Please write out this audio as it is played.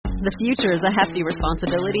The future is a hefty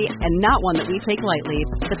responsibility and not one that we take lightly.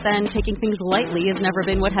 But then taking things lightly has never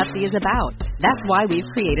been what Hefty is about. That's why we've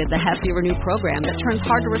created the Hefty Renew program that turns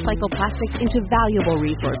hard-to-recycle plastics into valuable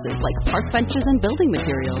resources like park benches and building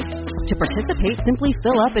materials. To participate, simply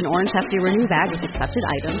fill up an orange Hefty Renew bag with accepted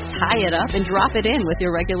items, tie it up, and drop it in with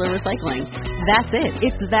your regular recycling. That's it.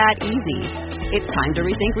 It's that easy. It's time to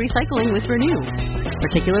rethink recycling with Renew.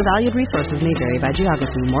 Particular valued resources may vary by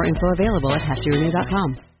geography. More info available at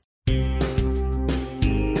heftyrenew.com.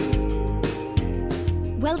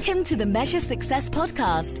 Welcome to the Measure Success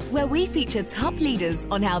podcast, where we feature top leaders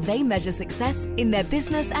on how they measure success in their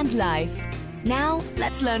business and life. Now,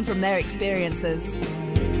 let's learn from their experiences.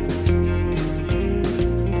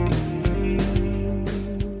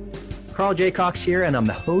 Carl J. Cox here, and I'm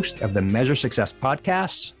the host of the Measure Success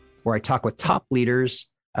podcast, where I talk with top leaders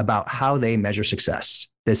about how they measure success.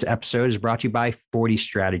 This episode is brought to you by 40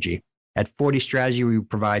 Strategy. At 40 Strategy, we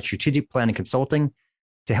provide strategic planning consulting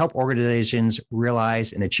to help organizations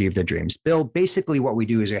realize and achieve their dreams. Bill, basically what we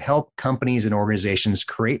do is we help companies and organizations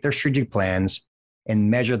create their strategic plans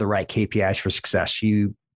and measure the right KPIs for success.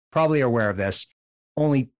 You probably are aware of this.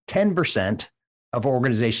 Only 10% of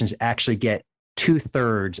organizations actually get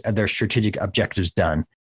 2/3 of their strategic objectives done.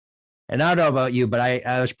 And I don't know about you, but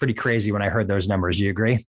I was pretty crazy when I heard those numbers. You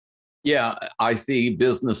agree? Yeah, I see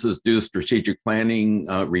businesses do strategic planning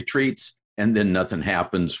retreats, and then nothing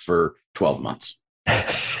happens for 12 months.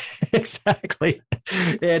 Exactly.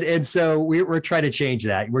 And so we're trying to change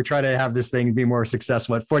that. We're trying to have this thing be more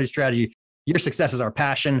successful. At 40 Strategy, your success is our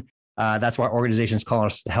passion. That's why organizations call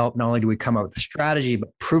us to help. Not only do we come up with strategy, but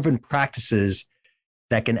proven practices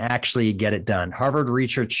that can actually get it done. Harvard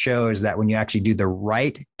research shows that when you actually do the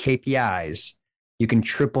right KPIs, you can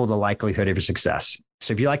triple the likelihood of your success.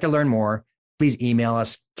 So if you'd like to learn more, please email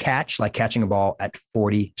us, catch, like catching a ball, at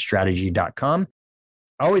 40strategy.com.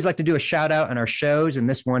 I always like to do a shout out on our shows, and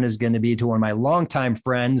this one is going to be to one of my longtime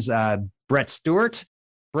friends, Brett Stewart.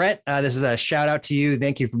 Brett, this is a shout out to you.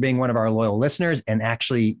 Thank you for being one of our loyal listeners. And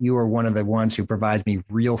actually, you are one of the ones who provides me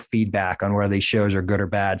real feedback on whether these shows are good or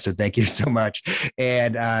bad. So thank you so much.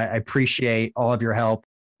 And I appreciate all of your help.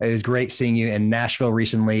 It was great seeing you in Nashville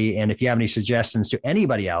recently. And if you have any suggestions to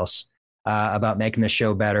anybody else about making the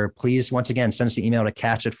show better, please, once again, send us an email to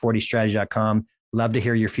catch@40strategy.com. Love to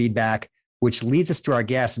hear your feedback, which leads us to our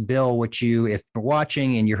guest, Bill, which you, if you're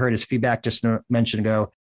watching and you heard his feedback just a mention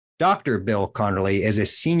ago, Dr. Bill Connerly is a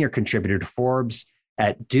senior contributor to Forbes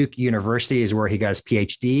at Duke University, is where he got his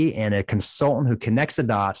PhD, and a consultant who connects the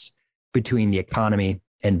dots between the economy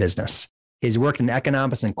and business. He's worked in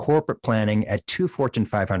economics and corporate planning at 2 Fortune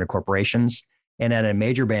 500 corporations and at a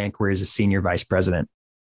major bank where he's a senior vice president.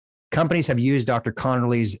 Companies have used Dr.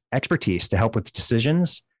 Connerly's expertise to help with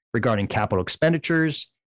decisions regarding capital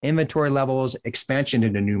expenditures, inventory levels, expansion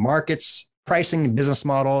into new markets, pricing, business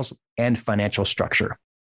models, and financial structure.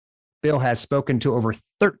 Bill has spoken to over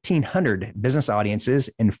 1,300 business audiences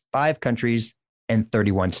in 5 countries and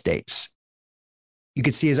 31 states. You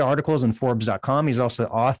can see his articles on Forbes.com. He's also the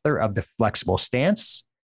author of The Flexible Stance,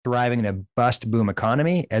 Thriving in a Bust Boom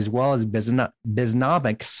Economy, as well as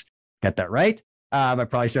Biznomics. Got that right? I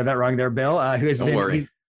probably said that wrong there, Bill. He's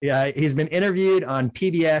been interviewed on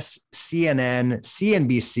PBS, CNN,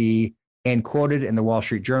 CNBC, and quoted in the Wall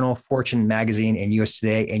Street Journal, Fortune Magazine, and US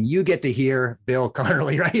Today. And you get to hear Bill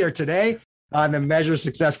Connerly right here today on the Measure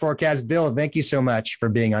Success Forecast. Bill, thank you so much for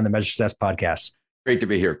being on the Measure Success podcast. Great to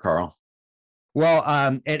be here, Carl. Well,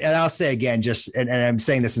 and I'll say again, and I'm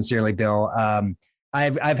saying this sincerely, Bill,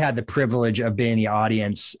 I've had the privilege of being in the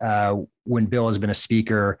audience when Bill has been a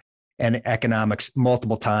speaker and economics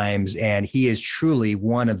multiple times, and he is truly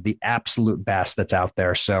one of the absolute best that's out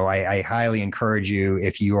there. So I highly encourage you,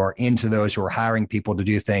 if you are into those who are hiring people to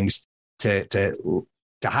do things, to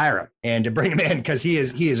hire him and to bring him in, because he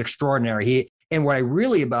is extraordinary. And what I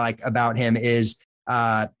really like about him is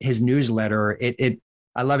his newsletter.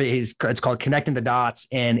 I love it. It's called Connecting the Dots,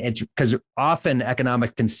 and it's because often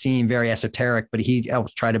economics can seem very esoteric, but he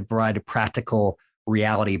helps try to provide a practical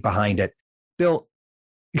reality behind it. Bill,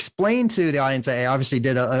 explain to the audience. I obviously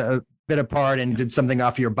did a bit of part and did something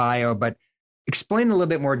off your bio, but explain a little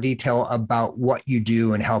bit more detail about what you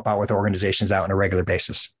do and help out with organizations out on a regular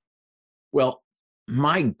basis. Well,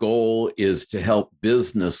 my goal is to help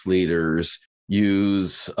business leaders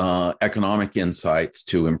use economic insights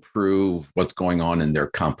to improve what's going on in their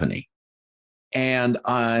company. And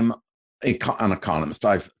I'm an economist.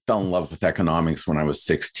 I fell in love with economics when I was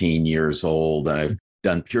 16 years old. I've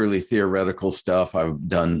done purely theoretical stuff. I've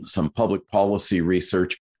done some public policy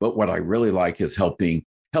research, but what I really like is helping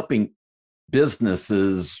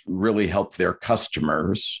businesses really help their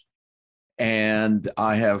customers And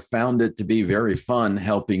I have found it to be very fun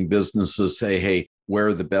helping businesses say, hey, where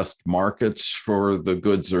are the best markets for the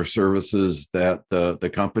goods or services that the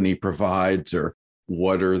company provides, or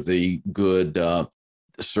what are the good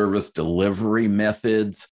service delivery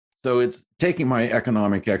methods? So it's taking my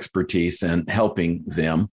economic expertise and helping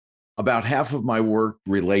them. About half of my work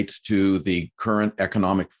relates to the current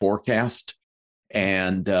economic forecast.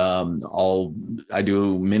 And I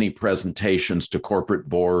do many presentations to corporate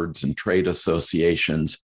boards and trade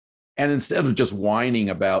associations. And instead of just whining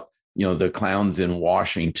about, the clowns in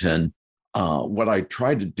Washington, what I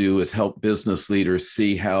try to do is help business leaders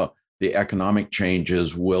see how the economic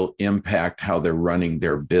changes will impact how they're running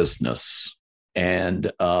their business.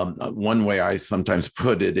 And one way I sometimes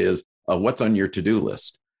put it is, what's on your to-do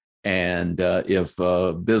list? And if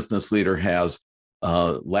a business leader has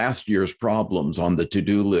last year's problems on the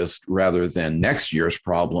to-do list rather than next year's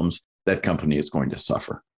problems, that company is going to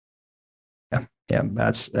suffer. Yeah,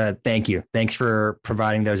 that's thank you. Thanks for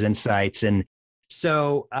providing those insights. And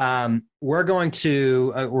so we're going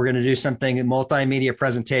to do something, a multimedia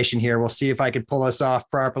presentation here. We'll see if I could pull us off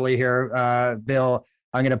properly here. Bill,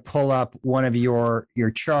 I'm going to pull up one of your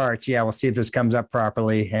charts. Yeah, we'll see if this comes up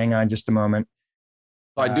properly. Hang on just a moment.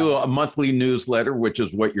 I do a monthly newsletter, which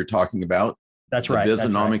is what you're talking about. That's right. The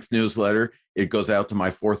Bizonomics newsletter. It goes out to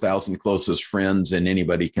my 4,000 closest friends, and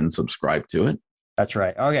anybody can subscribe to it. That's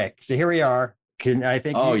right. Okay, so here we are.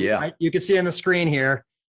 You can see on the screen here.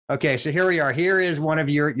 Okay, so here we are. Here is one of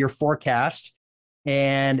your forecasts.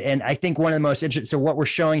 And I think one of the most interesting, so what we're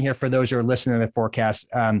showing here for those who are listening to the forecast,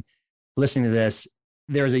 listening to this,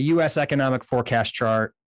 there's a U.S. economic forecast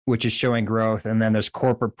chart, which is showing growth. And then there's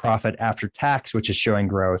corporate profit after tax, which is showing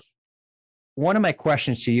growth. One of my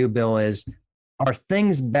questions to you, Bill, is, are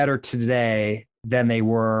things better today than they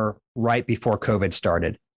were right before COVID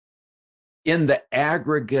started? In the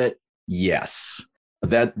aggregate, yes.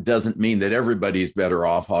 That doesn't mean that everybody's better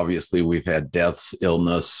off. Obviously, we've had deaths,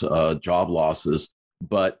 illness, job losses,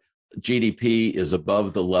 but GDP is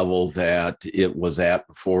above the level that it was at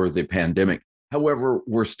before the pandemic. However,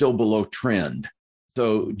 we're still below trend.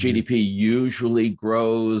 So GDP usually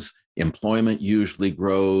grows, employment usually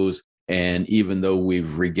grows, and even though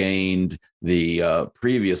we've regained the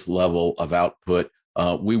previous level of output,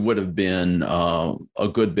 we would have been a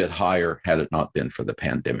good bit higher had it not been for the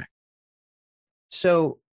pandemic.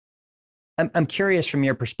 So I'm curious from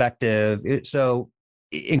your perspective, so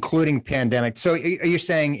including pandemic. So are you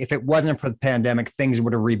saying if it wasn't for the pandemic, things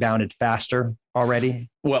would have rebounded faster already?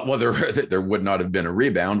 Well, there would not have been a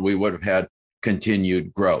rebound. We would have had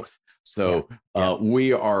continued growth. So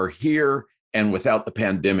we are here, and without the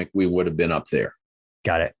pandemic, we would have been up there.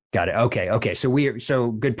 Got it. Okay.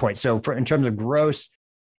 So good point. So in terms of gross,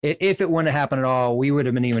 if it wouldn't have happened at all, we would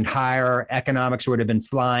have been even higher. Economics would have been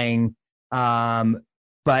flying.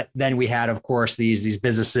 But then we had, of course, these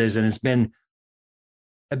businesses, and it's been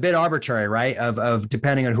a bit arbitrary, right? Of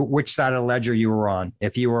depending on which side of the ledger you were on.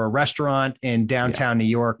 If you were a restaurant in downtown New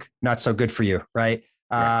York, not so good for you, right?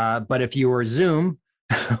 But if you were Zoom,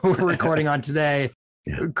 we're recording on today,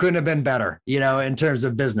 couldn't have been better, in terms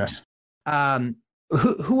of business.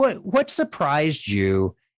 What surprised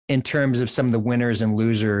you in terms of some of the winners and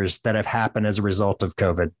losers that have happened as a result of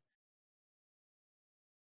COVID?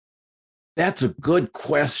 That's a good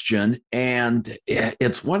question. And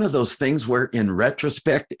it's one of those things where in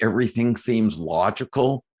retrospect, everything seems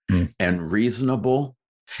logical and reasonable.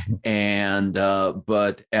 And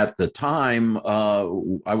but at the time,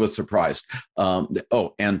 I was surprised.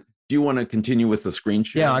 And do you want to continue with the screen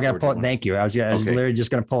share? Yeah, I got to pull it. Thank you. I was literally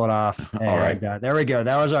just going to pull it off. All right. There we go.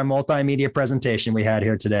 That was our multimedia presentation we had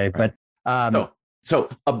here today. But so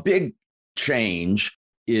a big change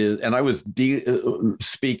is, and I was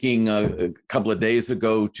speaking a couple of days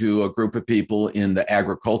ago to a group of people in the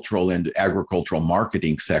agricultural and agricultural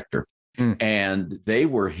marketing sector, and they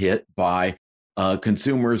were hit by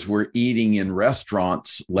consumers were eating in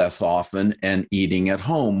restaurants less often and eating at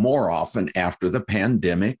home more often after the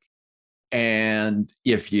pandemic. And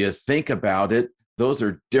if you think about it, those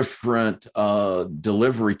are different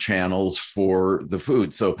delivery channels for the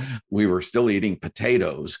food. So we were still eating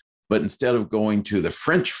potatoes, but instead of going to the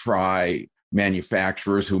French fry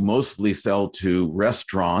manufacturers who mostly sell to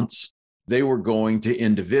restaurants, they were going to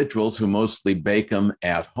individuals who mostly bake them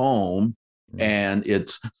at home. And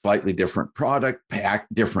it's slightly different product,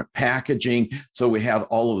 different packaging. So we had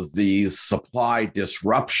all of these supply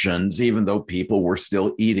disruptions, even though people were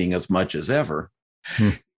still eating as much as ever.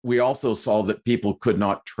 We also saw that people could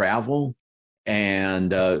not travel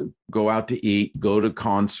and go out to eat, go to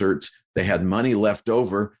concerts, They had money left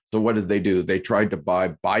over. So what did they do? They tried to buy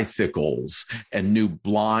bicycles and new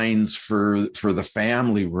blinds for the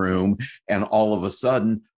family room. And all of a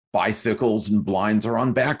sudden, bicycles and blinds are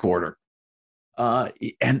on back order.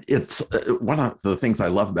 And it's one of the things I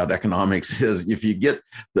love about economics is if you get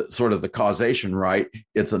the causation right,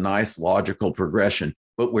 it's a nice logical progression.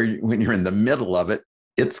 But when you're in the middle of it,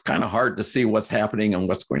 it's kind of hard to see what's happening and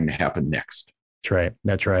what's going to happen next. That's right.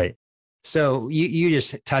 That's right. So you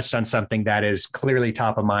just touched on something that is clearly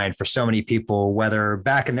top of mind for so many people, whether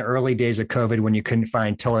back in the early days of COVID when you couldn't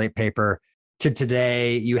find toilet paper to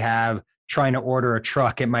today, you have trying to order a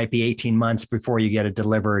truck. It might be 18 months before you get it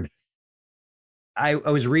delivered. I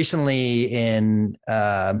was recently in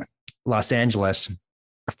Los Angeles,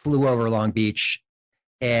 I flew over Long Beach,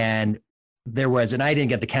 and and I didn't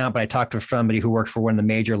get the count, but I talked to somebody who worked for one of the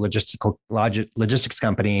major logistics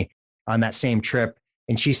company on that same trip.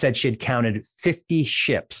 And she said she had counted 50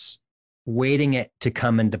 ships waiting it to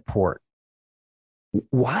come into port.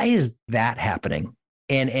 Why is that happening?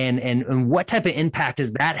 And what type of impact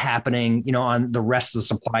is that happening, on the rest of the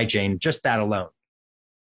supply chain, just that alone?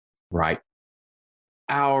 Right.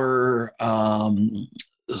 Our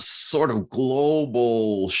sort of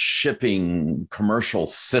global shipping commercial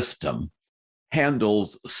system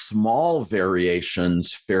handles small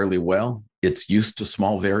variations fairly well. It's used to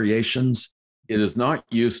small variations. It is not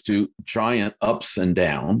used to giant ups and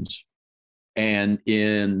downs. And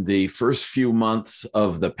in the first few months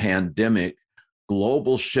of the pandemic,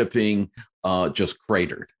 global shipping just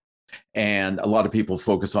cratered. And a lot of people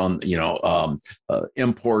focus on,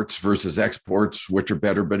 imports versus exports, which are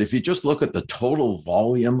better. But if you just look at the total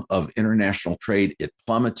volume of international trade, it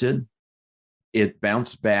plummeted. It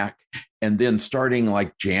bounced back. And then starting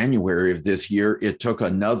like January of this year, it took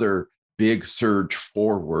another big surge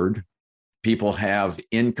forward. People have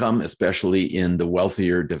income, especially in the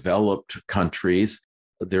wealthier developed countries.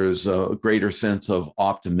 There's a greater sense of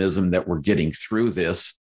optimism that we're getting through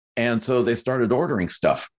this. And so they started ordering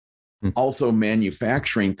stuff. Also,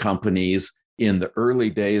 manufacturing companies in the early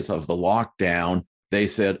days of the lockdown, they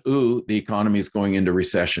said, ooh, the economy is going into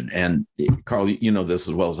recession. And Carl, you know this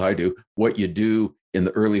as well as I do. What you do in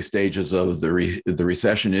the early stages of the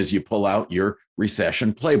recession is you pull out your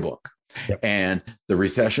recession playbook. Yep. And the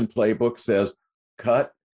recession playbook says,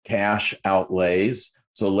 cut cash outlays.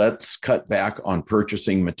 So let's cut back on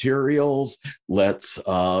purchasing materials. Let's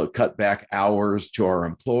cut back hours to our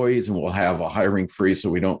employees, and we'll have a hiring freeze so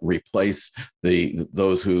we don't replace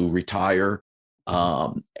those who retire.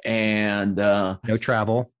 No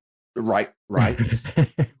travel. Right.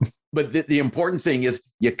 But the important thing is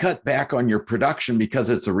you cut back on your production because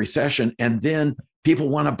it's a recession, and then people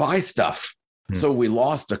want to buy stuff. So we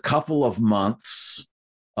lost a couple of months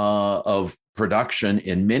of production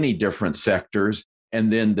in many different sectors. And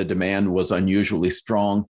then the demand was unusually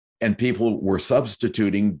strong, and people were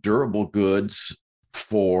substituting durable goods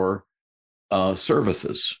for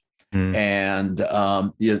services. And,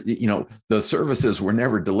 the services were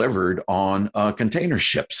never delivered on container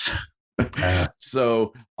ships.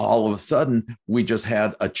 So all of a sudden, we just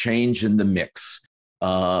had a change in the mix.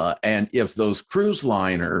 And if those cruise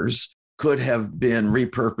liners could have been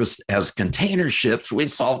repurposed as container ships,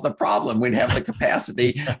 we'd solve the problem. We'd have the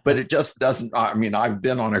capacity, but it just doesn't. I mean, I've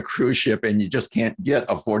been on a cruise ship and you just can't get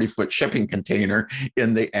a 40-foot shipping container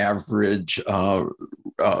in the average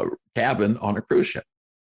cabin on a cruise ship.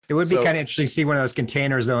 It would be kind of interesting to see one of those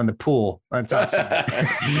containers though in the pool on top.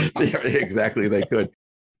 Exactly, they could.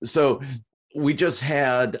 So we just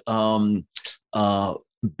had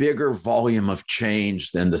bigger volume of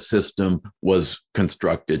change than the system was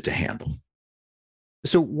constructed to handle.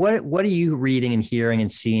 So what are you reading and hearing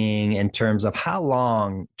and seeing in terms of how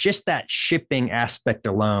long just that shipping aspect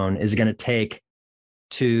alone is going to take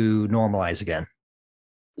to normalize again?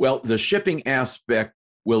 Well, the shipping aspect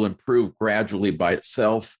will improve gradually by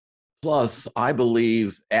itself. Plus, I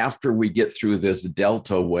believe after we get through this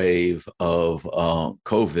Delta wave of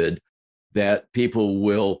COVID, that people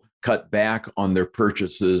will cut back on their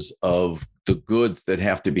purchases of the goods that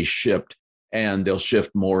have to be shipped, and they'll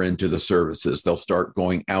shift more into the services. They'll start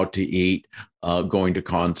going out to eat, going to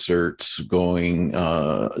concerts, going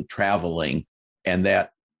traveling, and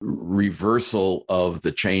that reversal of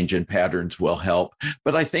the change in patterns will help.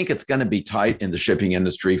 But I think it's going to be tight in the shipping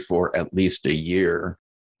industry for at least a year.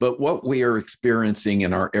 But what we are experiencing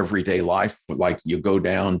in our everyday life, like you go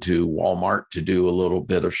down to Walmart to do a little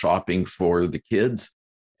bit of shopping for the kids,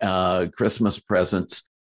 Christmas presents,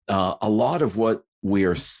 a lot of what we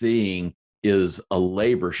are seeing is a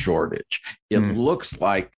labor shortage. It looks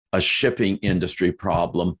like a shipping industry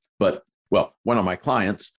problem, but, well, one of my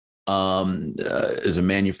clients is a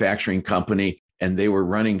manufacturing company, and they were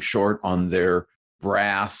running short on their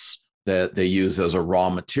brass that they use as a raw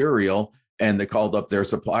material. And they called up their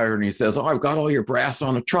supplier and he says, "Oh, I've got all your brass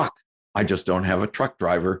on a truck. I just don't have a truck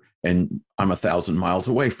driver, and I'm 1,000 miles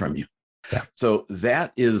away from you." Yeah. So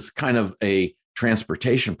that is kind of a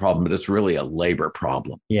transportation problem, but it's really a labor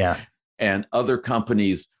problem. Yeah. And other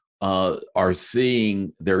companies are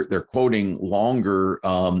seeing, they're quoting longer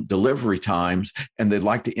delivery times, and they'd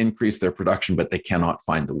like to increase their production, but they cannot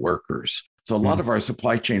find the workers. So a lot of our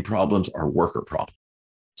supply chain problems are worker problems.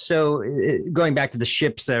 So going back to the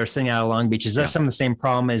ships that are sitting out of Long Beach, is that some of the same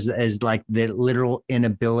problem as like the literal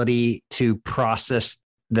inability to process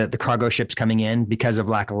the cargo ships coming in because of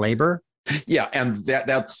lack of labor? Yeah, and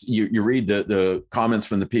that's you read the comments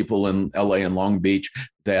from the people in LA and Long Beach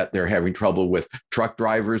that they're having trouble with truck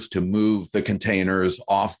drivers to move the containers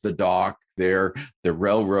off the dock. The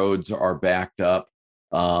railroads are backed up.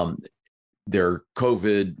 There are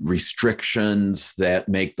COVID restrictions that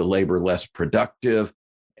make the labor less productive,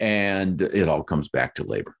 and it all comes back to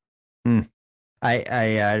labor.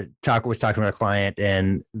 I was talking with a client,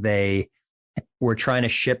 and they were trying to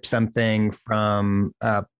ship something from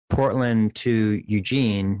Portland to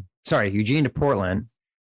Eugene to Portland,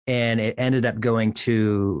 and it ended up going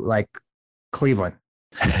to like Cleveland.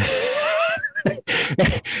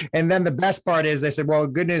 And then the best part is they said, "Well,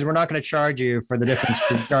 good news, we're not going to charge you for the difference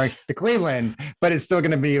from going to Cleveland, but it's still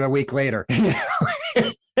going to be a week later."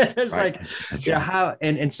 It's right. like, you know, how,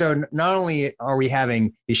 and so not only are we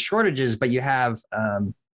having these shortages, but you have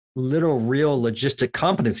real logistic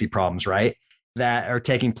competency problems, right? That are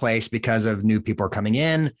taking place because of new people are coming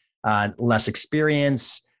in, less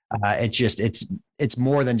experience. It's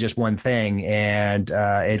more than just one thing. And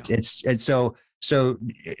it's so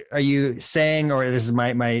are you saying, or this is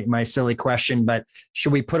my silly question, but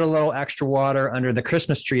should we put a little extra water under the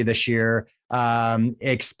Christmas tree this year,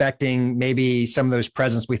 expecting maybe some of those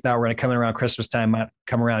presents we thought were going to come in around Christmas time might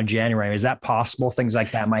come around January? Is that possible? Things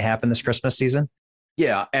like that might happen this Christmas season?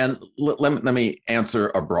 Yeah. And let me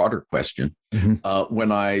answer a broader question. Mm-hmm.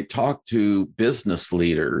 When I talk to business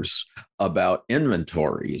leaders about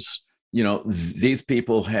inventories, you know, these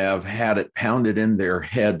people have had it pounded in their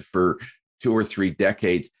head for 2 or 3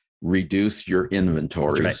 decades. Reduce your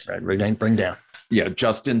inventories. Right. Bring down. Yeah.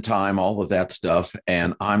 Just in time, all of that stuff.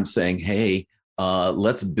 And I'm saying, hey,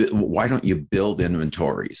 why don't you build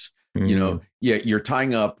inventories? Mm-hmm. You know, you're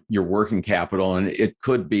tying up your working capital, and it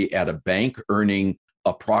could be at a bank earning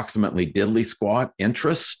approximately diddly squat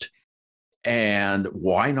interest. And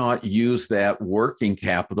why not use that working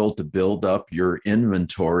capital to build up your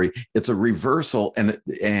inventory? It's a reversal.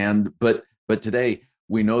 But today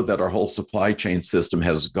we know that our whole supply chain system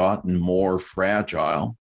has gotten more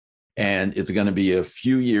fragile, and it's going to be a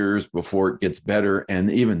few years before it gets better. And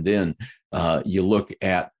even then, you look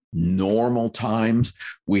at normal times.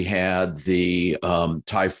 We had the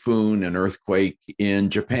typhoon and earthquake in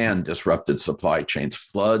Japan disrupted supply chains,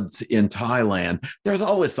 floods in Thailand. There's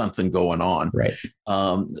always something going on. Right.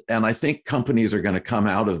 And I think companies are going to come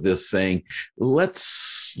out of this saying,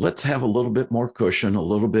 let's have a little bit more cushion, a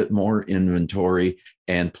little bit more inventory,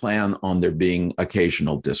 and plan on there being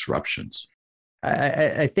occasional disruptions.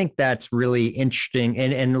 I think that's really interesting.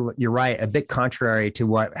 And you're right, a bit contrary to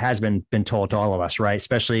what has been told to all of us, right?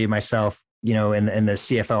 Especially myself, you know, in the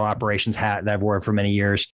CFO operations hat that I've worn for many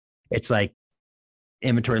years. It's like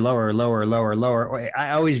inventory lower.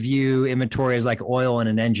 I always view inventory as like oil in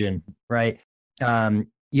an engine, right?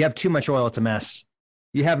 You have too much oil, it's a mess.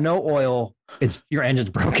 You have no oil, your engine's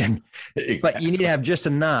broken. Exactly. But you need to have just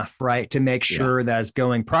enough, right, to make sure that it's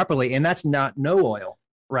going properly. And that's not no oil.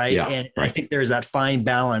 Right. Yeah, and right. I think there's that fine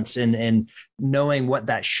balance in knowing what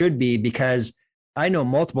that should be, because I know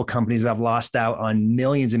multiple companies that have lost out on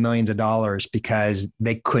millions and millions of dollars because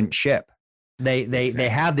they couldn't ship. They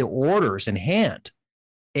have the orders in hand,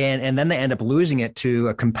 and then they end up losing it to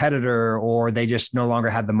a competitor, or they just no longer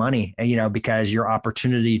had the money, you know, because your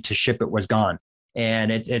opportunity to ship it was gone. And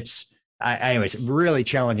it's anyways, really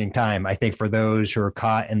challenging time, I think, for those who are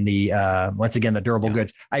caught in the, once again, the durable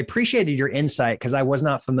goods. I appreciated your insight, because I was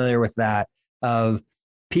not familiar with that, of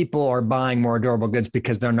people are buying more durable goods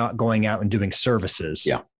because they're not going out and doing services.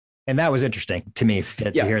 Yeah. And that was interesting to me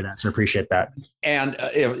to hear that. So appreciate that. And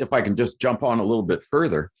if I can just jump on a little bit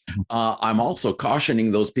further, I'm also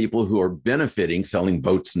cautioning those people who are benefiting, selling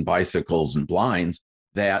boats and bicycles and blinds,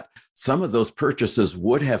 that some of those purchases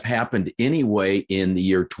would have happened anyway in the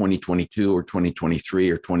year 2022 or 2023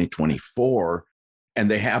 or 2024,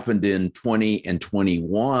 and they happened in 20 and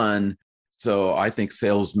 21. So I think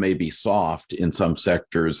sales may be soft in some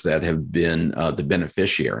sectors that have been the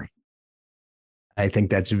beneficiary. I think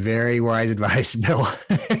that's very wise advice, Bill.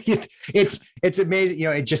 It's amazing.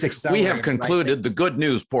 It just accelerates. We have concluded the good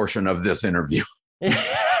news portion of this interview.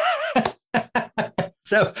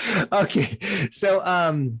 Okay.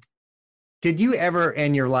 Did you ever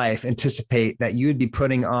in your life anticipate that you would be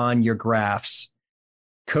putting on your graphs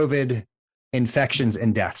COVID infections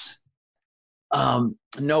and deaths?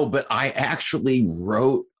 No, but I actually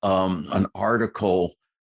wrote an article,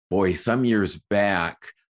 some years back,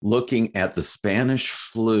 looking at the Spanish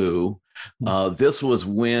flu. This was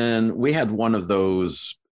when we had one of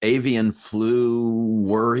those avian flu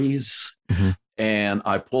worries. Mm-hmm. And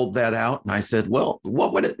I pulled that out and I said, well,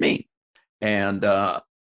 what would it mean? And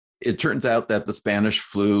it turns out that the Spanish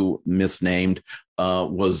flu, misnamed,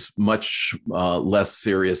 was much less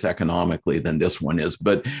serious economically than this one is.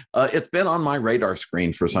 But it's been on my radar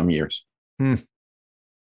screen for some years.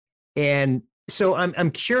 And so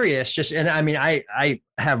I'm curious, I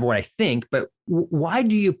have what I think, but why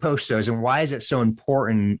do you post those, and why is it so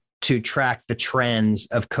important to track the trends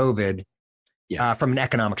of COVID from an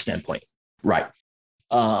economic standpoint? Right.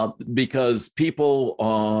 Because people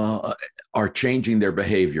are changing their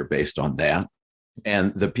behavior based on that.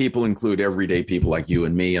 And the people include everyday people like you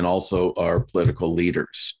and me, and also our political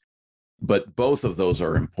leaders. But both of those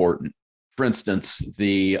are important. For instance,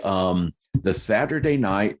 the Saturday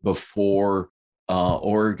night before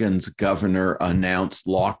Oregon's governor announced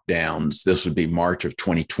lockdowns, this would be March of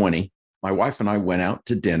 2020, my wife and I went out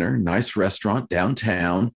to dinner, nice restaurant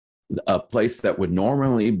downtown, a place that would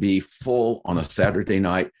normally be full on a Saturday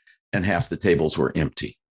night, and half the tables were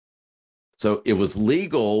empty. So it was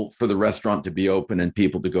legal for the restaurant to be open and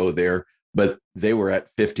people to go there, but they were at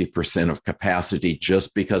 50% of capacity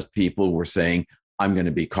just because people were saying, I'm going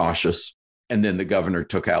to be cautious. And then the governor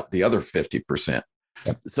took out the other 50%.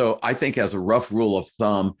 Yep. So I think as a rough rule of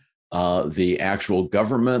thumb, the actual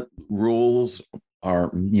government rules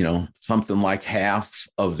are, something like half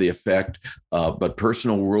of the effect, but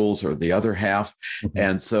personal rules are the other half. Mm-hmm.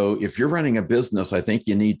 And so if you're running a business, I think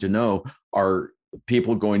you need to know, are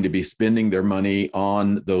people going to be spending their money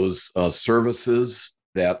on those services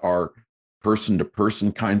that are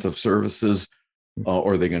person-to-person kinds of services,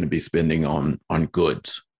 or are they going to be spending on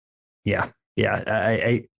goods? Yeah.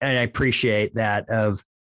 I appreciate that of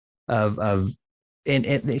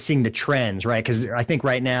seeing the trends, right? Because I think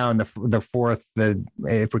right now in if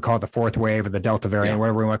we call it the fourth wave or the Delta variant,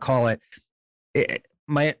 whatever we want to call it,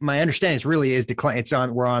 my understanding is really is decline.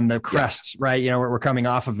 We're on the crest, right? We're coming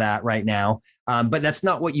off of that right now. But that's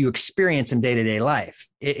not what you experience in day-to-day life.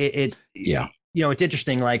 It's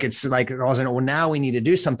interesting. Like, it's like, well, now we need to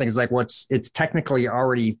do something. It's like, it's technically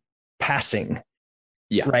already passing.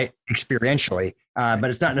 Yeah. Right. Experientially. But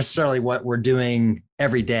it's not necessarily what we're doing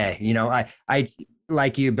every day. I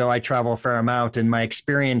like you, Bill, I travel a fair amount, and my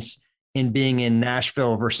experience in being in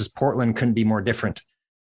Nashville versus Portland couldn't be more different.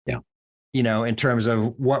 Yeah. In terms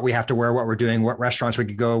of what we have to wear, what we're doing, what restaurants we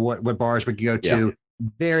could go, what bars we could go to.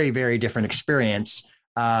 Very, very different experience.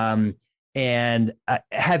 And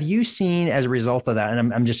have you seen, as a result of that,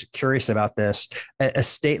 and I'm just curious about this, a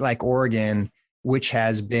state like Oregon, which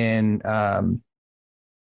has been,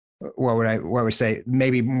 what would we say,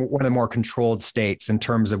 maybe one of the more controlled states in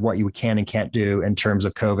terms of what you can and can't do in terms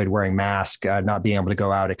of COVID, wearing masks, not being able to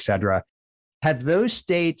go out, et cetera. Have those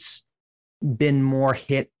states been more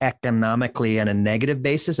hit economically on a negative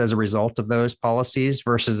basis as a result of those policies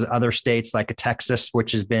versus other states like Texas,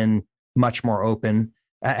 which has been much more open?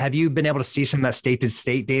 Have you been able to see some of that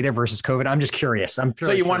state-to-state data versus COVID? I'm just curious.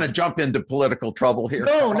 So you want to jump into political trouble here?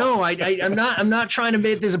 No, I'm not trying to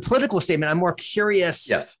make this a political statement. I'm more curious.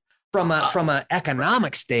 Yes. From an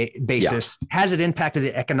economic state basis, has it impacted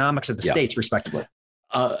the economics of the states respectively?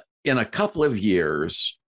 In a couple of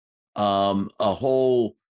years, a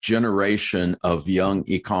whole generation of young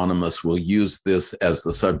economists will use this as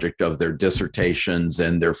the subject of their dissertations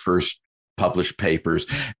and their first published papers,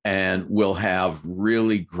 and we'll have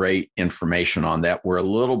really great information on that. We're a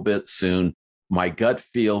little bit soon. My gut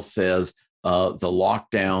feel says the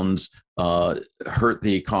lockdowns hurt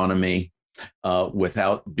the economy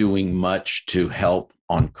without doing much to help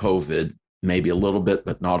on COVID, maybe a little bit,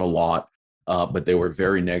 but not a lot. But they were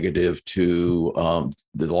very negative to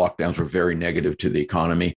the lockdowns were very negative to the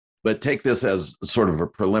economy. But take this as sort of a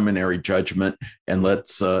preliminary judgment, and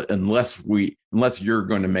unless you're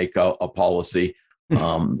going to make a policy,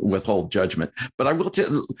 withhold judgment. But I will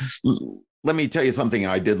let me tell you something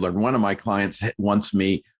I did learn. One of my clients wants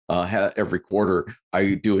me every quarter,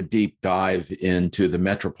 I do a deep dive into the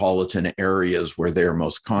metropolitan areas where they're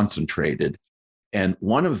most concentrated. And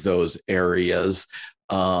one of those areas,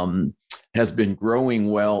 has been growing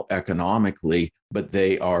well economically, but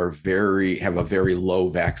they have a very low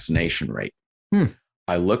vaccination rate.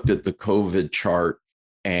 I looked at the COVID chart,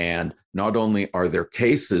 and not only are their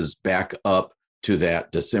cases back up to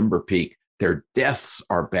that December peak, their deaths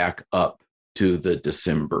are back up to the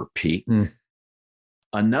December peak.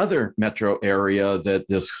 Another metro area that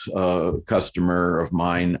this customer of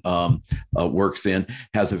mine works in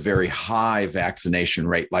has a very high vaccination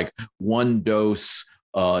rate, like one dose,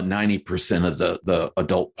 90% of the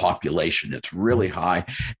adult population. It's really high.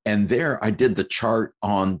 And there I did the chart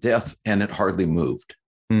on deaths, and it hardly moved.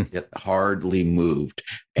 It hardly moved.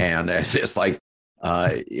 And it's like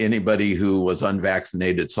anybody who was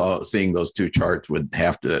unvaccinated seeing those two charts would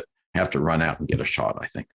have to run out and get a shot, I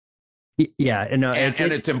think. Yeah, and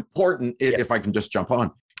it's important. If I can just jump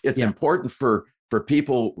on, it's important for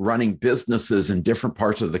people running businesses in different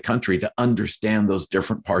parts of the country to understand those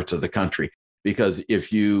different parts of the country. Because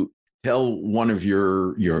if you tell one of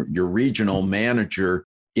your regional manager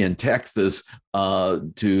in Texas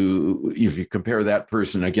if you compare that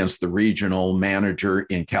person against the regional manager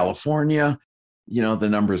in California, the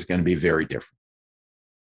number is going to be very different.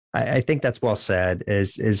 I think that's well said.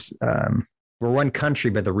 We're one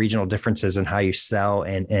country, but the regional differences in how you sell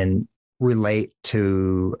and relate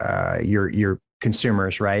to your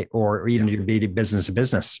consumers, right? Or even your business to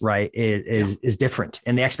business, right? Is different,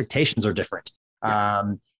 and the expectations are different.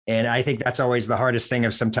 And I think that's always the hardest thing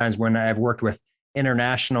of sometimes when I've worked with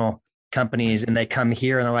international companies and they come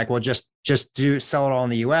here and they're like, well, just sell it all in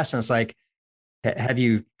the US. And it's like, have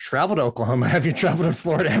you traveled to Oklahoma? Have you traveled to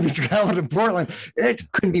Florida? Have you traveled to Portland? It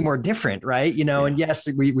couldn't be more different, right? And yes,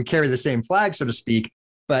 we carry the same flag, so to speak,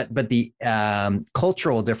 but the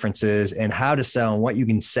cultural differences and how to sell and what you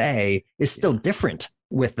can say is still different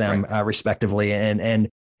with them, respectively. And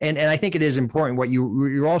I think it is important. What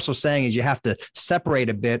you're also saying is you have to separate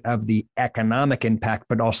a bit of the economic impact,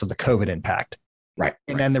 but also the COVID impact. Right.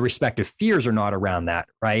 And then the respective fears are not around that.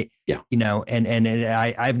 Right. Yeah. And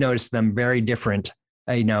I've noticed them very different,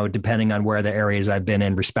 depending on where the areas I've been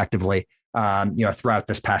in respectively, throughout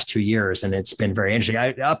this past 2 years. And it's been very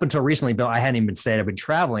interesting. Up until recently, Bill, I hadn't even said I've been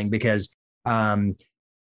traveling because I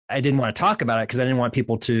didn't want to talk about it because I didn't want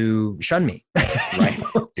people to shun me. Right.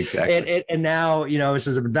 Exactly. And now,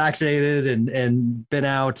 since I've been vaccinated and been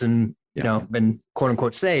out and, been quote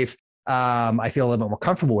unquote safe, I feel a little bit more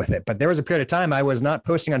comfortable with it. But there was a period of time I was not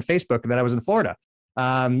posting on Facebook that I was in Florida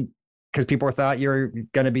because people thought you're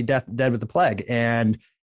going to be dead with the plague. And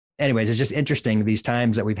anyways, it's just interesting these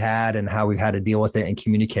times that we've had and how we've had to deal with it and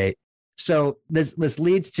communicate. So this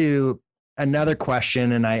leads to another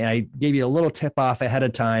question. And I gave you a little tip off ahead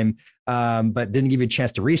of time, but didn't give you a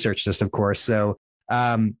chance to research this, of course. So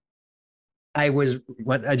I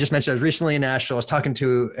just mentioned I was recently in Nashville. I was talking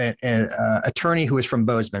to an attorney who was from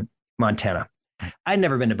Bozeman, Montana. I'd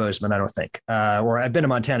never been to Bozeman, I don't think, or I've been to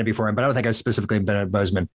Montana before, but I don't think I've specifically been to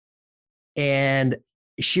Bozeman. And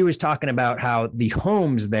she was talking about how the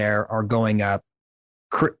homes there are going up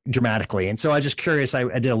dramatically. And so I was just curious. I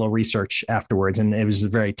did a little research afterwards, and it was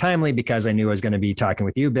very timely because I knew I was going to be talking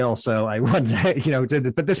with you, Bill. So I wanted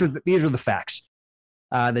to, but these were the facts.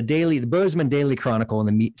 The Bozeman Daily Chronicle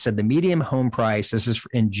said the median home price, this is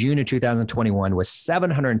in June of 2021, was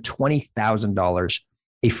 $720,000,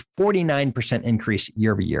 a 49% increase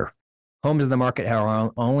year over year. Homes in the market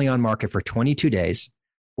are only on market for 22 days,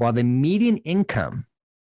 while the median income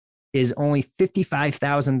is only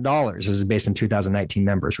 $55,000. This is based on 2019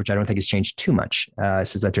 numbers, which I don't think has changed too much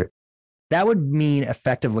since that year. That would mean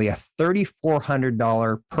effectively a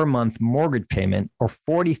 $3,400 per month mortgage payment, or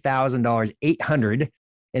 $40,800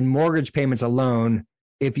 in mortgage payments alone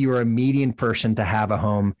if you are a median person to have a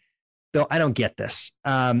home. Bill, I don't get this.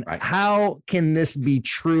 Right. How can this be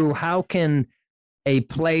true? How can a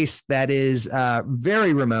place that is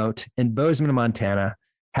very remote in Bozeman, Montana,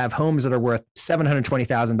 have homes that are worth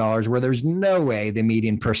 $720,000 where there's no way the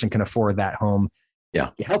median person can afford that home?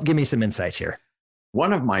 Yeah. Help give me some insights here.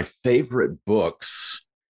 One of my favorite books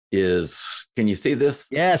is, can you see this?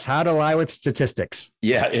 Yes. How to Lie with Statistics.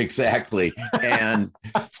 Yeah, exactly. And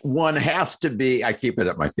one has to be, I keep it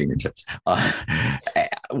at my fingertips.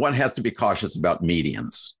 One has to be cautious about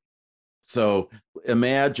medians. So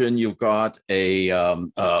imagine you've got a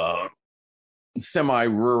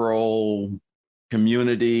semi-rural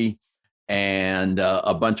community and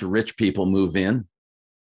a bunch of rich people move in.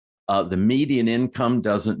 The median income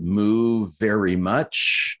doesn't move very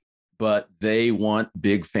much, but they want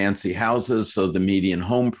big fancy houses. So the median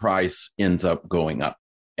home price ends up going up.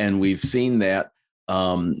 And we've seen that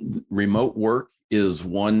remote work is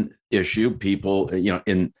one issue. People,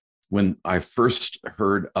 when I first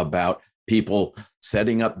heard about people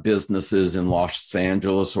setting up businesses in Los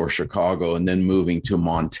Angeles or Chicago, and then moving to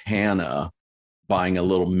Montana, buying a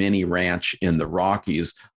little mini ranch in the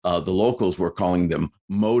Rockies. The locals were calling them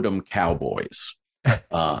modem cowboys.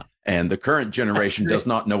 And the current generation does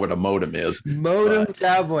not know what a modem is. Modem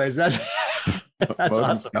cowboys. That's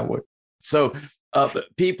awesome. Cowboy. So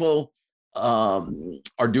people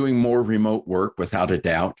are doing more remote work without a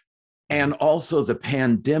doubt. And also the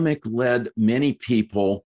pandemic led many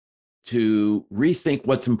people to rethink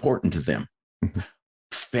what's important to them.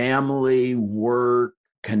 Family, work,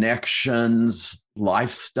 connections,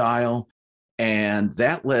 lifestyle. And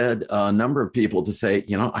that led a number of people to say,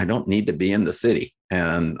 I don't need to be in the city,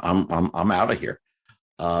 and I'm out of here.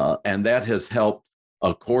 And that has helped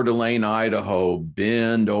Coeur d'Alene, Idaho,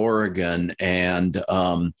 Bend, Oregon, and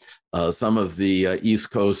some of the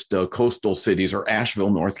East Coast coastal cities, or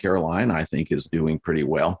Asheville, North Carolina, I think is doing pretty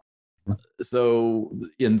well. So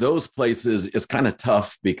in those places, it's kind of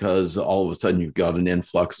tough because all of a sudden you've got an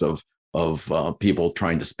influx of people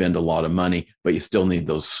trying to spend a lot of money, but you still need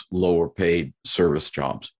those lower paid service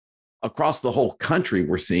jobs. Across the whole country,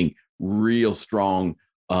 we're seeing real strong,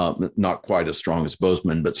 not quite as strong as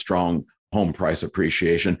Bozeman, but strong home price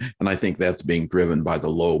appreciation. And I think that's being driven by the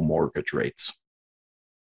low mortgage rates.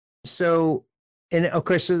 So, and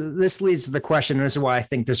okay, so this leads to the question, and this is why I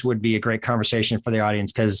think this would be a great conversation for the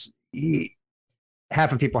audience, because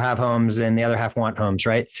half of people have homes and the other half want homes,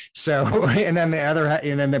 right? So, and then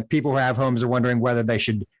the people who have homes are wondering whether they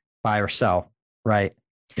should buy or sell, right?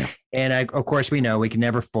 Yeah. And of course, we know we can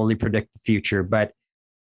never fully predict the future, but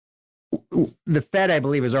the Fed, I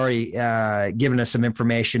believe, has already given us some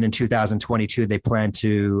information in 2022. They plan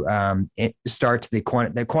to start the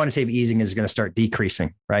quantitative easing is going to start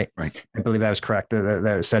decreasing, right? Right. I believe that was correct.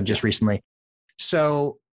 That was said just recently.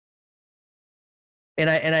 So, and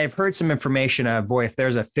I've heard some information of, boy, if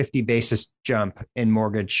there's a 50 basis jump in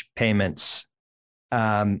mortgage payments,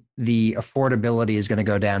 the affordability is going to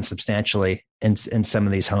go down substantially in some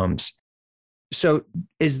of these homes. So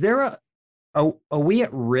is there are we at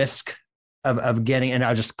risk of getting, and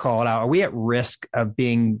I'll just call it out, are we at risk of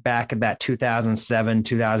being back at that 2007,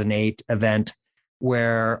 2008 event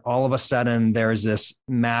where all of a sudden there's this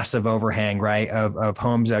massive overhang, right, of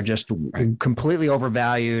homes that are just completely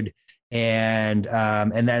overvalued, and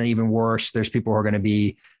then even worse, there's people who are going to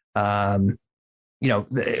be, we're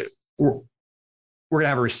going to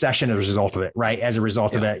have a recession as a result of it, right? As a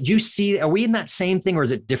result of that. Do you see, are we in that same thing, or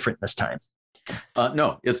is it different this time?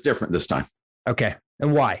 No, it's different this time. Okay.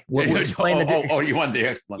 And why? Explain you want the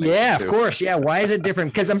explanation? Yeah, of course. Yeah. Why is it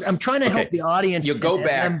different? Because I'm trying to help the audience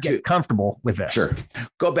get comfortable with this. Sure.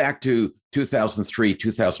 Go back to 2003,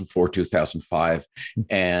 2004, 2005,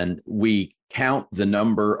 and we count the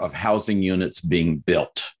number of housing units being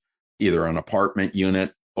built, either an apartment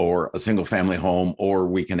unit or a single family home, or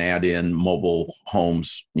we can add in mobile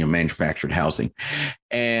homes, manufactured housing.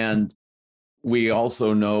 And we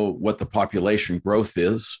also know what the population growth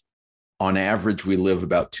is. On average, we live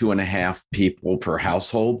about 2.5 people per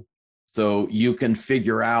household. So you can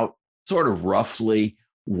figure out sort of roughly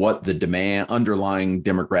what the underlying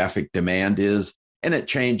demographic demand is. And it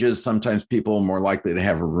changes. Sometimes people are more likely to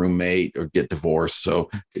have a roommate or get divorced.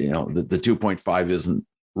 So, the 2.5 isn't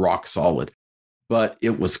rock solid. But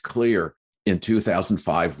it was clear in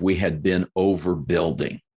 2005, we had been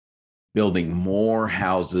overbuilding, building more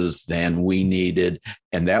houses than we needed.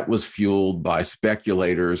 And that was fueled by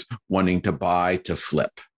speculators wanting to buy to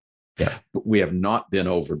flip. Yeah. But we have not been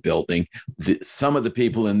overbuilding. Some of the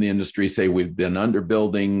people in the industry say we've been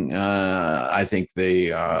underbuilding. I think they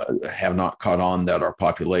have not caught on that our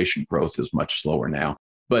population growth is much slower now.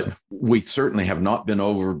 But we certainly have not been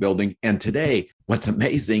overbuilding. And today, what's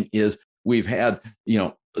amazing is we've had,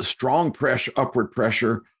 strong upward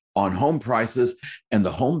pressure on home prices, and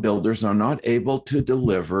the home builders are not able to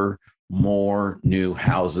deliver more new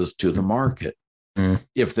houses to the market.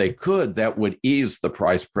 If they could, that would ease the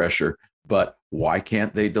price pressure. But why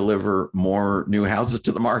can't they deliver more new houses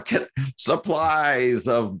to the market? Supplies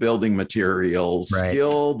of building materials,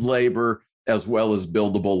 skilled labor, as well as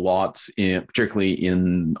buildable lots, particularly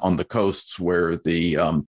on the coasts where the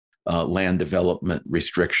land development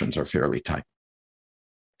restrictions are fairly tight.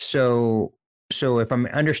 So if I'm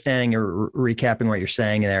understanding or recapping what you're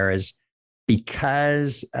saying there, is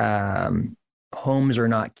because homes are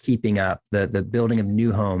not keeping up, the building of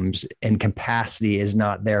new homes and capacity is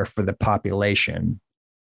not there for the population.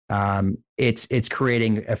 It's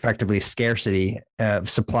creating effectively scarcity of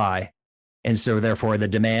supply. And so therefore the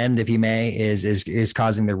demand, if you may, is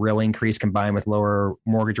causing the real increase combined with lower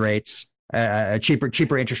mortgage rates,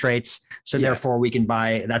 cheaper interest rates. So therefore we can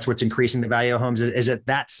buy, that's what's increasing the value of homes. Is it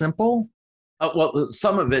that simple? Well,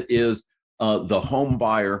 some of it is the home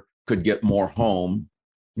buyer could get more home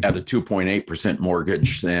at a 2.8%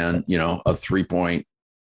 mortgage than, a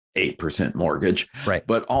 3.8% mortgage. Right.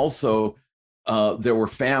 But also there were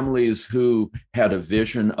families who had a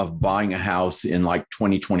vision of buying a house in like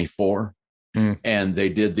 2024. And they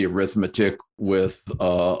did the arithmetic with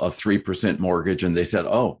a 3% mortgage. And they said,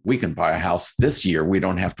 oh, we can buy a house this year. We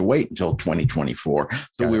don't have to wait until 2024.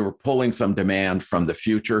 So we were pulling some demand from the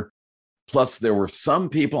future. Plus, there were some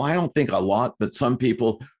people, I don't think a lot, but some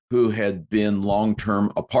people who had been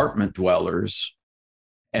long-term apartment dwellers.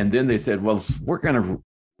 And then they said, well, if we're going to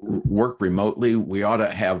work remotely, we ought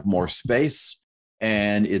to have more space.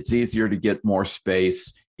 And it's easier to get more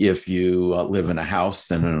space if you live in a house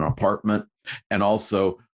than in an apartment. And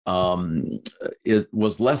also, it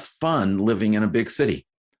was less fun living in a big city.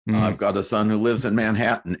 I've got a son who lives in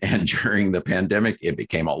Manhattan, and during the pandemic, it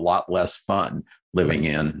became a lot less fun living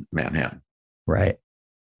in Manhattan. Right.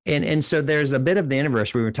 And so there's a bit of the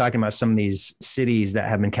universe. We were talking about some of these cities that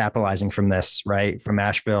have been capitalizing from this, right? From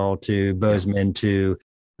Asheville to Bozeman to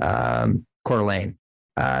Coeur d'Alene.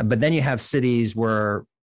 But then you have cities where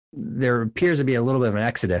there appears to be a little bit of an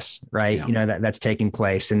exodus, right? Yeah. That's taking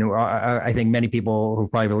place. And I think many people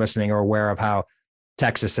who've probably been listening are aware of how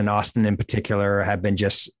Texas and Austin in particular have been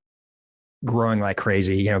just growing like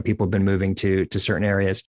crazy. People have been moving to certain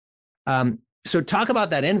areas. So talk about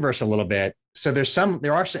that inverse a little bit. So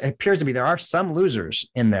it appears to be there are some losers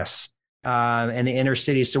in this, in the inner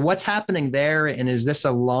cities. So what's happening there? And is this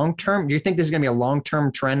a long-term, do you think this is going to be a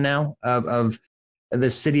long-term trend now of the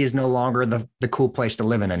city is no longer the cool place to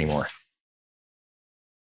live in anymore?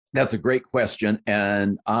 That's a great question.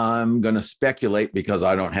 And I'm going to speculate because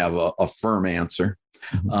I don't have a firm answer.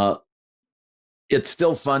 Mm-hmm. It's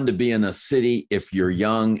still fun to be in a city if you're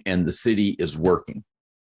young and the city is working.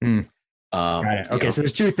 Okay, so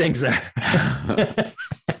there's two things there.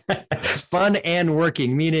 Fun and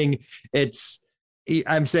working, meaning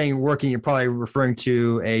I'm saying working, you're probably referring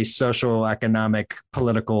to a social, economic,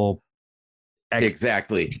 political.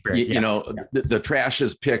 Exactly. The trash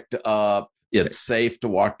is picked up. It's safe to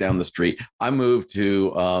walk down the street. I moved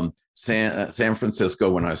to San Francisco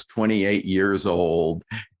when I was 28 years old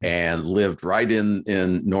and lived right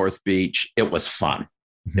in North Beach. It was fun.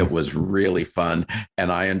 Mm-hmm. It was really fun.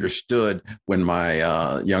 And I understood when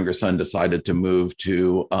my younger son decided to move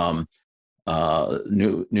to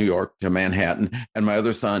New York, to Manhattan, and my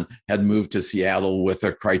other son had moved to Seattle with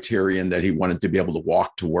a criterion that he wanted to be able to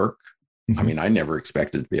walk to work. I mean, I never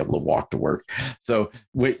expected to be able to walk to work. So,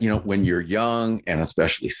 when you're young and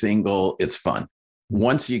especially single, it's fun.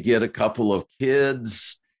 Once you get a couple of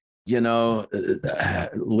kids,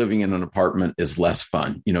 living in an apartment is less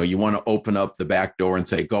fun. You want to open up the back door and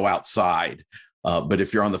say, go outside. But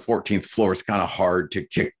if you're on the 14th floor, it's kind of hard to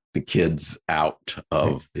kick the kids out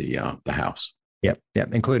of the house. Yep.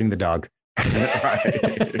 Including the dog.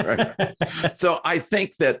 Right. So I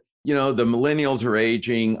think that, the millennials are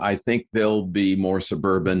aging. I think they'll be more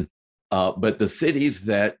suburban, but the cities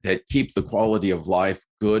that keep the quality of life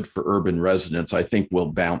good for urban residents, I think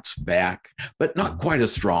will bounce back, but not quite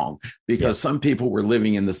as strong because some people were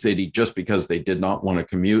living in the city just because they did not want to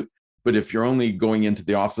commute. But if you're only going into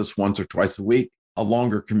the office once or twice a week, a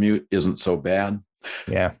longer commute isn't so bad.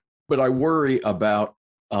 Yeah. But I worry about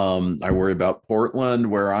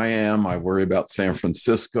Portland, where I am. I worry about San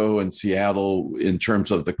Francisco and Seattle in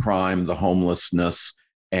terms of the crime, the homelessness,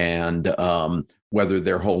 and whether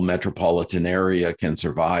their whole metropolitan area can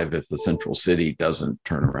survive if the central city doesn't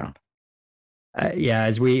turn around.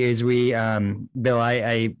 As we, Bill,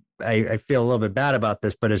 I feel a little bit bad about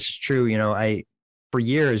this, but it's true. For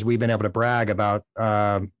years we've been able to brag about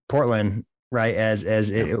Portland, right?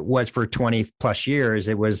 As it was for 20 plus years,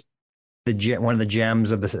 it was one of the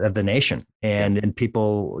gems of the nation. And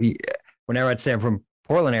people, whenever I'd say I'm from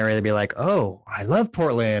Portland area, they'd be like, "Oh, I love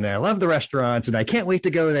Portland. And I love the restaurants, and I can't wait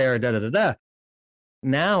to go there." Da da da da.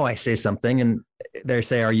 Now I say something, and they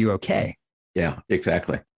say, "Are you okay?" Yeah,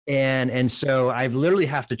 exactly. And so I've literally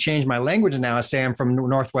have to change my language now. I say I'm from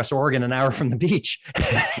Northwest Oregon, an hour from the beach.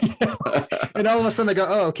 And all of a sudden they go,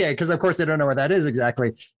 "Oh, okay," because of course they don't know where that is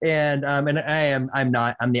exactly. And I'm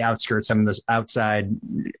the outskirts. I'm this outside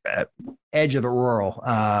edge of the rural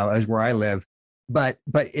is where I live. But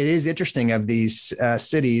it is interesting of these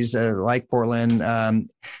cities like Portland,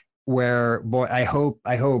 where boy, I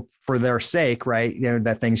hope for their sake, right,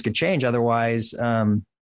 that things could change. Otherwise,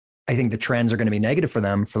 I think the trends are going to be negative for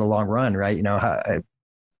them for the long run, right?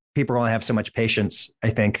 People only have so much patience, I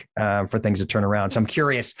think, for things to turn around. So I'm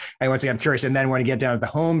curious. I'm curious. And then when you get down to the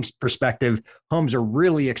homes perspective, homes are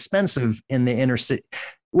really expensive in the inner city.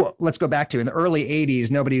 Well, let's go back to in the early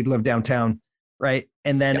 80s, nobody lived downtown right?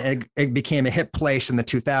 And then it became a hip place in the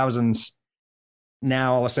 2000s.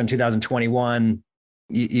 Now, all of a sudden, 2021,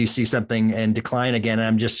 you see something in decline again. And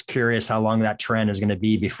I'm just curious how long that trend is going to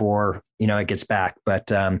be before, it gets back.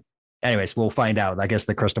 But anyways, we'll find out. I guess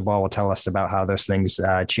the crystal ball will tell us about how those things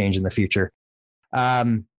change in the future.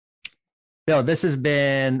 Bill, this has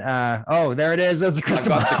been, there it is. That's the crystal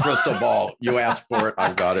ball. I've got the crystal ball. You asked for it.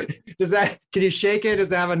 I've got it. Can you shake it?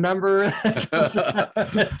 Does it have a number?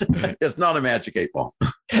 It's not a magic 8-ball.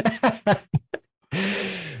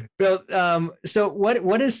 Bill, so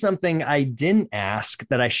what is something I didn't ask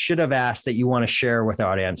that I should have asked that you want to share with the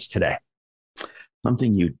audience today?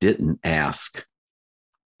 Something you didn't ask.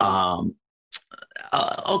 Okay,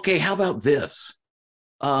 how about this?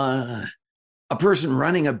 A person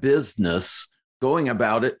running a business, going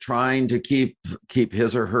about it, trying to keep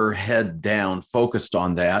his or her head down, focused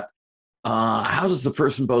on that. How does the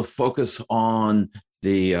person both focus on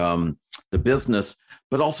the business,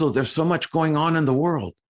 but also there's so much going on in the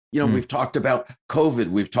world? We've talked about COVID.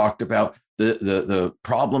 We've talked about the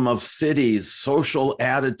problem of cities, social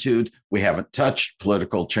attitudes. We haven't touched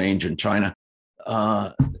political change in China.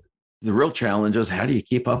 The real challenge is, how do you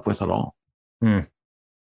keep up with it all?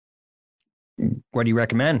 What do you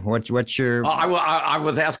recommend? What's your? I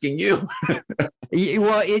was asking you.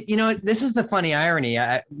 Well, this is the funny irony.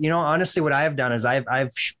 Honestly, what I have done is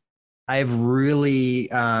I've really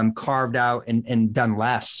carved out and done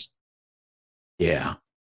less. Yeah.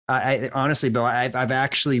 I honestly, Bill, I've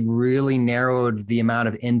actually really narrowed the amount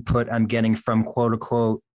of input I'm getting from quote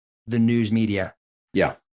unquote the news media.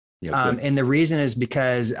 Yeah. And the reason is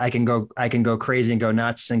because I can go crazy and go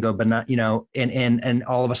nuts and go, but not, and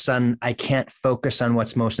all of a sudden I can't focus on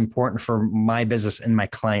what's most important for my business and my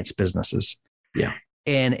clients' businesses. Yeah.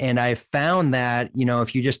 And I found that,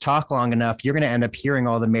 if you just talk long enough, you're going to end up hearing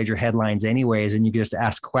all the major headlines anyways, and you just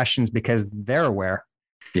ask questions because they're aware.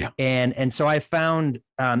 Yeah. And so I found,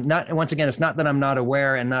 it's not that I'm not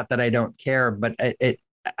aware and not that I don't care, but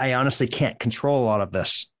I honestly can't control a lot of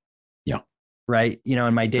this. Yeah. Right.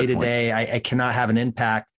 In my day to day, I cannot have an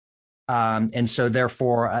impact. And so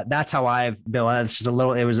therefore that's how Bill, this is it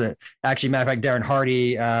was actually, matter of fact, Darren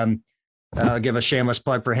Hardy, I'll give a shameless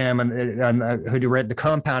plug for him and who read The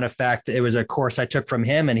Compound Effect. It was a course I took from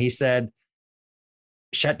him. And he said,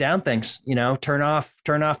 shut down things, turn off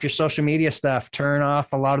your social media stuff, turn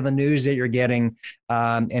off a lot of the news that you're getting,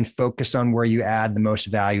 and focus on where you add the most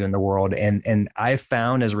value in the world. And I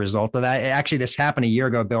found as a result of that, actually, this happened a year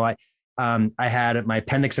ago, Bill, I had my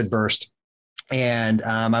appendix had burst and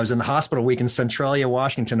I was in the hospital week in Centralia,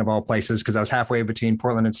 Washington, of all places, because I was halfway between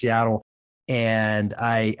Portland and Seattle. And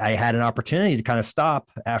I had an opportunity to kind of stop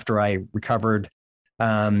after I recovered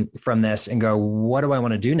from this and go, what do I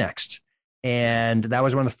want to do next? And that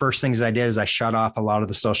was one of the first things I did is I shut off a lot of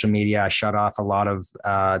the social media. I shut off a lot of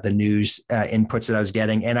the news inputs that I was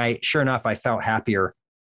getting. And sure enough, I felt happier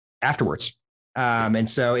afterwards. And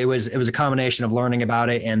so it was a combination of learning about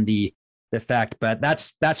it and the effect, but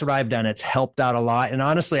that's what I've done. It's helped out a lot. And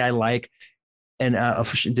honestly, I like, and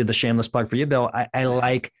did the shameless plug for you, Bill. I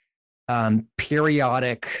like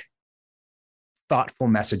periodic thoughtful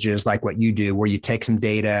messages like what you do, where you take some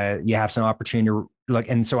data, you have some opportunity to look.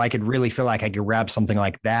 And so I could really feel like I could grab something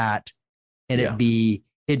like that and it'd be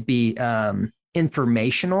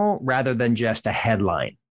informational rather than just a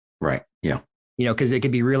headline. Right. Yeah. Because it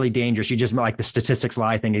could be really dangerous. You just like the statistics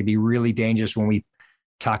lie thing. It'd be really dangerous when we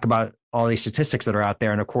talk about all these statistics that are out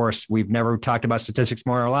there. And of course, we've never talked about statistics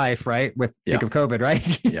more in our life, right? Think of COVID,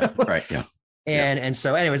 right? Yeah. Right. Yeah. And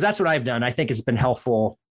so anyways, that's what I've done. I think it's been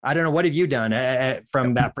helpful. I don't know. What have you done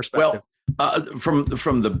from that perspective? Well,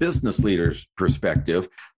 from the business leader's perspective,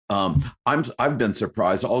 I've been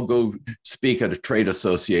surprised. I'll go speak at a trade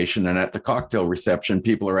association, and at the cocktail reception,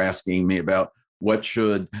 people are asking me about what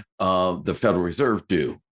should the Federal Reserve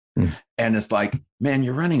do. And it's like, man,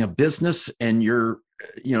 you're running a business and you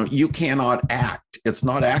cannot act. It's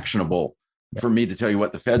not actionable for me to tell you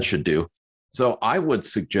what the Fed should do. So I would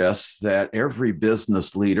suggest that every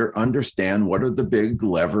business leader understand what are the big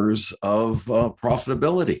levers of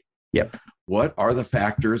profitability. Yep. What are the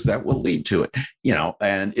factors that will lead to it?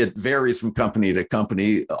 And it varies from company to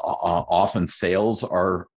company. Often sales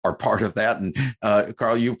are part of that. And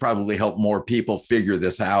Carl, you've probably helped more people figure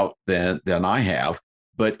this out than I have.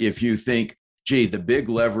 But if you think, gee, the big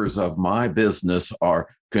levers of my business are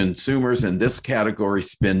consumers in this category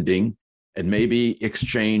spending, and maybe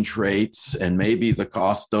exchange rates, and maybe the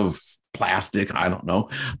cost of plastic, I don't know.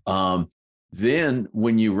 Then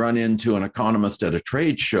when you run into an economist at a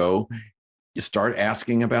trade show, you start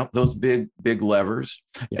asking about those big levers.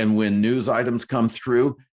 Yeah. And when news items come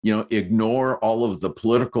through, ignore all of the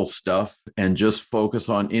political stuff and just focus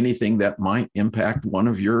on anything that might impact one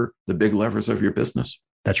of the big levers of your business.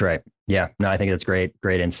 That's right. Yeah, no, I think that's great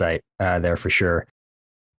insight there for sure.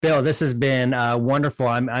 Bill, this has been wonderful.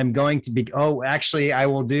 I'm going to be, actually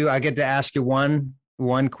I get to ask you one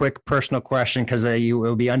quick personal question, because it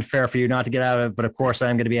will be unfair for you not to get out of it. But of course,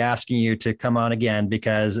 I'm going to be asking you to come on again,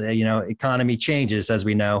 because, economy changes, as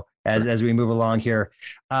we know, as we move along here.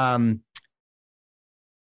 Maybe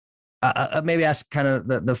ask kind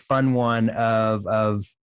of the fun one of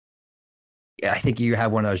I think you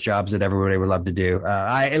have one of those jobs that everybody would love to do.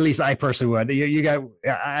 At least I personally would.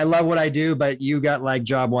 I love what I do, but you got like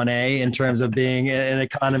job 1A in terms of being an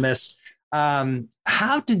economist.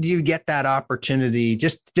 How did you get that opportunity?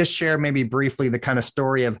 Just share maybe briefly the kind of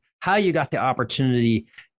story of how you got the opportunity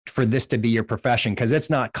for this to be your profession, because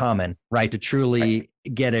it's not common, right, to truly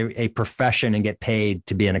get a profession and get paid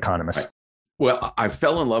to be an economist. Right. Well, I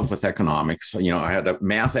fell in love with economics. I had a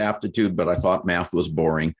math aptitude, but I thought math was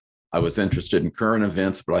boring. I was interested in current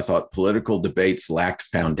events, but I thought political debates lacked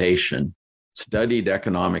foundation. Studied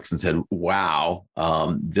economics and said, wow,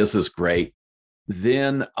 this is great.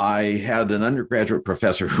 Then I had an undergraduate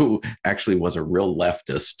professor who actually was a real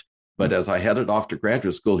leftist. But as I headed off to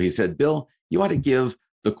graduate school, he said, Bill, you ought to give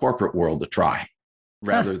the corporate world a try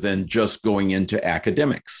rather than just going into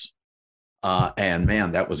academics. And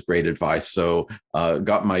man, that was great advice. So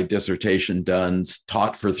got my dissertation done,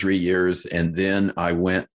 taught for 3 years, and then I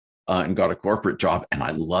went and got a corporate job, and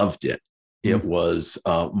I loved it. It was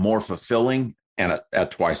more fulfilling and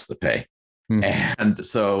at twice the pay. And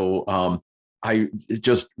so I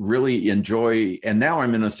just really enjoy, and now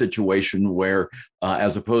I'm in a situation where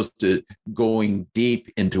as opposed to going deep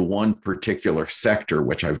into one particular sector,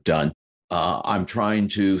 which I've done, I'm trying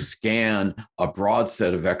to scan a broad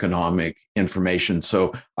set of economic information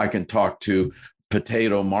so I can talk to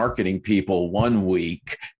potato marketing people one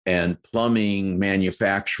week and plumbing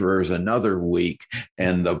manufacturers another week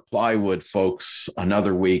and the plywood folks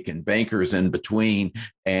another week and bankers in between,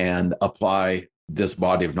 and apply this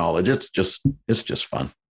body of knowledge. It's just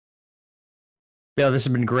fun. Bill, this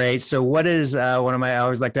has been great. So what is I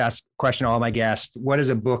always like to ask a question to all my guests. What is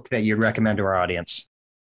a book that you'd recommend to our audience?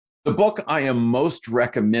 The book I am most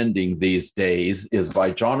recommending these days is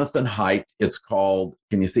by Jonathan Haidt. It's called,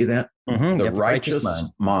 can you see that? The Righteous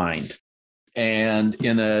Mind. And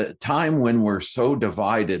in a time when we're so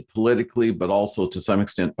divided politically, but also to some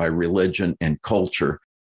extent by religion and culture,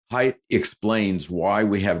 Haidt explains why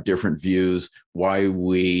we have different views, why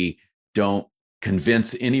we don't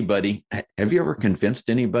convince anybody. Have you ever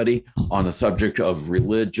convinced anybody on a subject of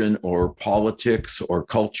religion or politics or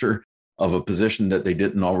culture of a position that they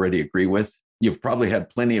didn't already agree with? You've probably had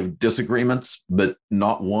plenty of disagreements, but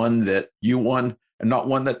not one that you won and not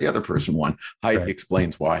one that the other person won. Haidt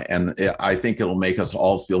explains why. And I think it'll make us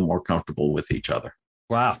all feel more comfortable with each other.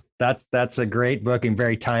 Wow. That's a great book and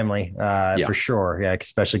very timely for sure. Yeah,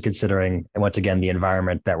 especially considering, once again, the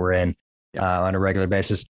environment that we're in on a regular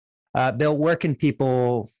basis. Bill, where can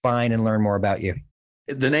people find and learn more about you?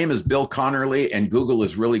 The name is Bill Conerly, and Google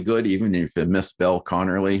is really good, even if you misspell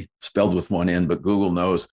Conerly, spelled with one N, but Google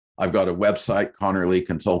knows. I've got a website,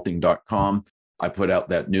 conerlyconsulting.com. I put out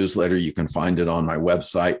that newsletter. You can find it on my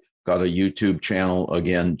website. Got a YouTube channel.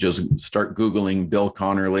 Again, just start Googling Bill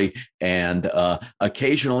Conerly, and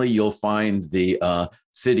occasionally you'll find the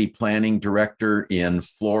city planning director in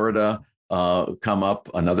Florida come up,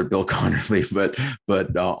 another Bill Conerly,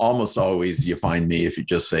 but almost always you find me if you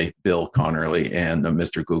just say Bill Conerly, and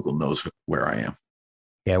Mr. Google knows where I am.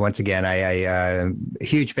 Yeah, once again, I a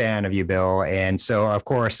huge fan of you, Bill. And so, of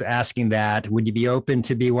course, asking that, would you be open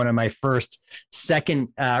to be one of my second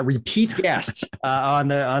repeat guests on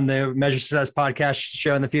the Measure Success podcast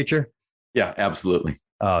show in the future? Yeah, absolutely.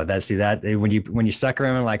 Oh, when you sucker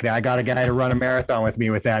him in like that, I got a guy to run a marathon with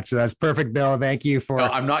me with that. So that's perfect, Bill. Thank you for. No,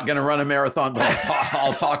 I'm not going to run a marathon, but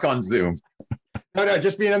I'll talk on Zoom. No,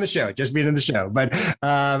 just being on the show. But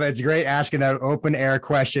it's great asking that open air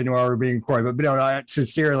question while we're being recorded. But no,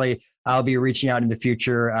 sincerely, I'll be reaching out in the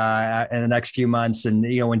future in the next few months. And,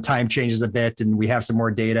 when time changes a bit and we have some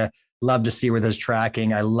more data, love to see where this is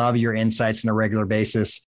tracking. I love your insights on a regular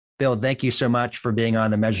basis. Bill, thank you so much for being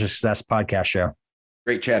on the Measure Success podcast show.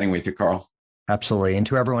 Great chatting with you, Carl. Absolutely. And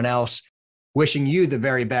to everyone else, wishing you the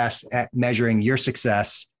very best at measuring your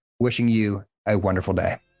success, wishing you a wonderful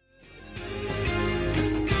day.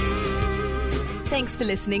 Thanks for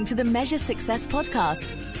listening to the Measure Success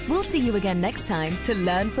podcast. We'll see you again next time to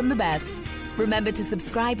learn from the best. Remember to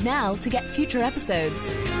subscribe now to get future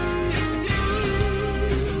episodes.